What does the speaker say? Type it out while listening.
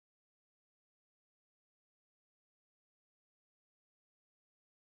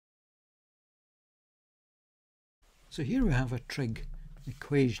So here we have a trig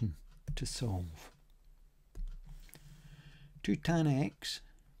equation to solve. 2 tan x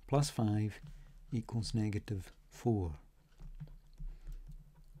plus 5 equals negative 4.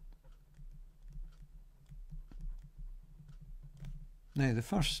 Now the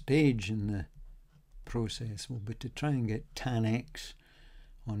first stage in the process will be to try and get tan x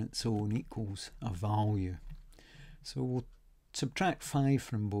on its own equals a value. So we'll subtract 5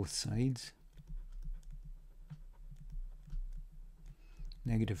 from both sides.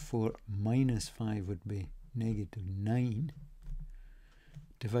 Negative 4 minus 5 would be negative 9.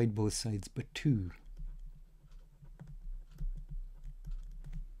 Divide both sides by 2.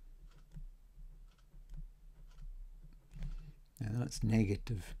 Now that's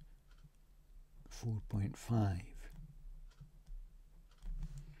negative 4.5.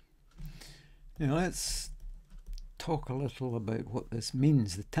 Now let's talk a little about what this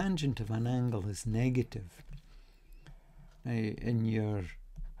means. The tangent of an angle is negative. Now, in your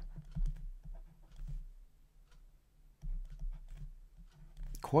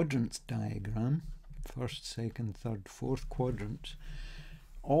quadrants diagram, first, second, third, fourth quadrants,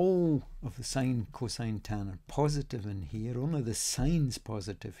 all of the sine, cosine, tan are positive in here. Only the sine's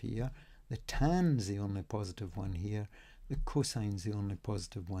positive here. The tan's the only positive one here. The cosine's the only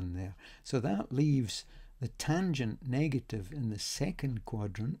positive one there. So that leaves the tangent negative in the second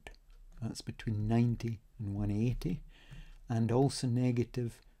quadrant. That's between 90 and 180. And also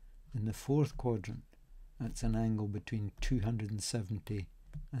negative in the fourth quadrant. That's an angle between 270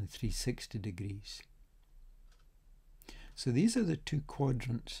 and 360 degrees. So these are the two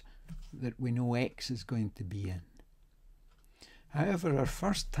quadrants that we know x is going to be in. However, our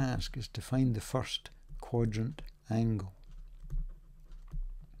first task is to find the first quadrant angle.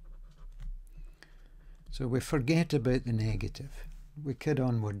 So we forget about the negative. We kid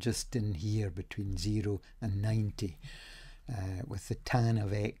on we're just in here between 0 and 90. With the tan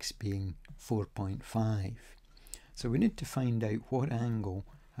of x being 4.5. So we need to find out what angle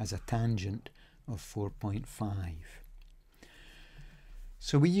has a tangent of 4.5.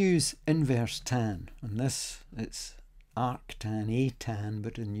 So we use inverse tan. On this it's arctan, atan,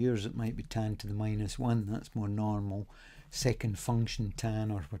 but in yours it might be tan to the -1. That's more normal. Second function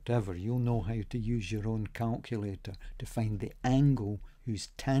tan or whatever. You'll know how to use your own calculator to find the angle whose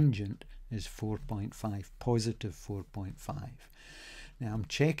tangent is 4.5, positive 4.5. Now I'm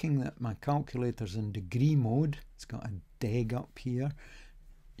checking that my calculator's in degree mode. It's got a deg up here.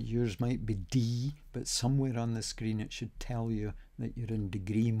 Yours might be D, but somewhere on the screen it should tell you that you're in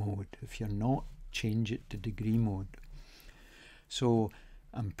degree mode. If you're not, change it to degree mode. So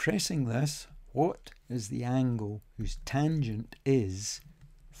I'm pressing this. What is the angle whose tangent is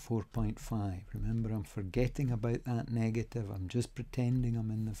 4.5? Remember, I'm forgetting about that negative. I'm just pretending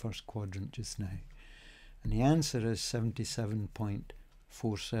I'm in the first quadrant just now. And the answer is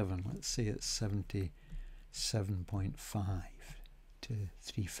 77.47. Let's say it's 77.5 to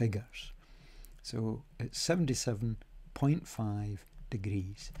 3 figures. So it's 77.5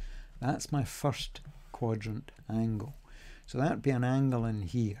 degrees. That's my first quadrant angle. So that'd be an angle in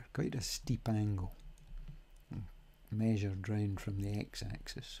here, quite a steep angle, measured round from the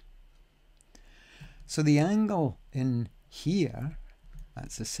x-axis. So the angle in here,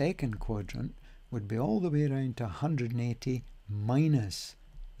 that's the second quadrant, would be all the way around to 180 minus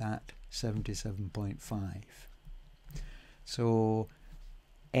that 77.5. So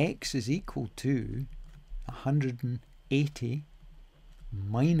x is equal to 180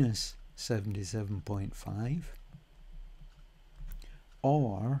 minus 77.5.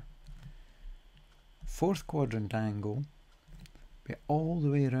 Or fourth quadrant angle be all the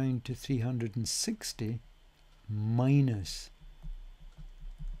way around to 360 minus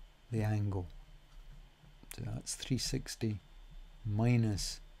the angle. So that's 360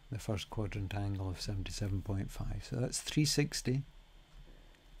 minus the first quadrant angle of 77.5. So that's 360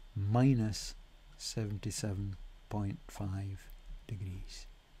 minus 77.5 degrees.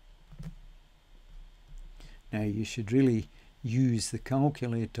 Now you should really use the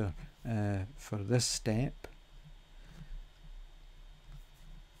calculator for this step.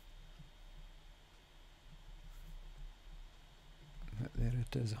 But there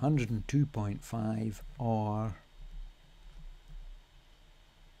it is, 102.5 or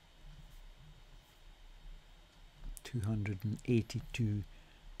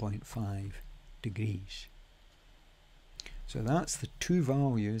 282.5 degrees. So that's the two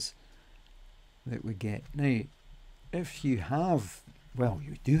values that we get. Now, if you have, well,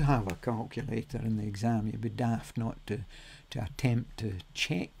 you do have a calculator in the exam, you'd be daft not to attempt to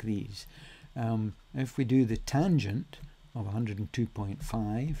check these. If we do the tangent of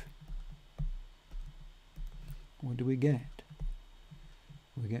 102.5, what do we get?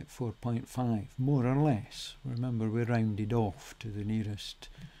 We get 4.5, more or less. Remember, we rounded off to the nearest,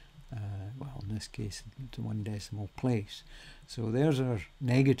 well, in this case, to 1 decimal place. So there's our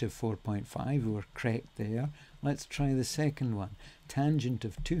negative 4.5. We're correct there. Let's try the second one. Tangent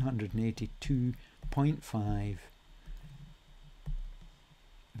of 282.5.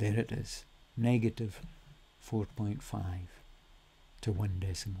 There it is, negative 4.5 to 1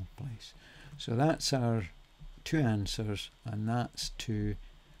 decimal place. So that's our 2 answers, and that's to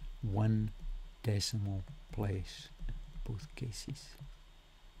 1 decimal place in both cases.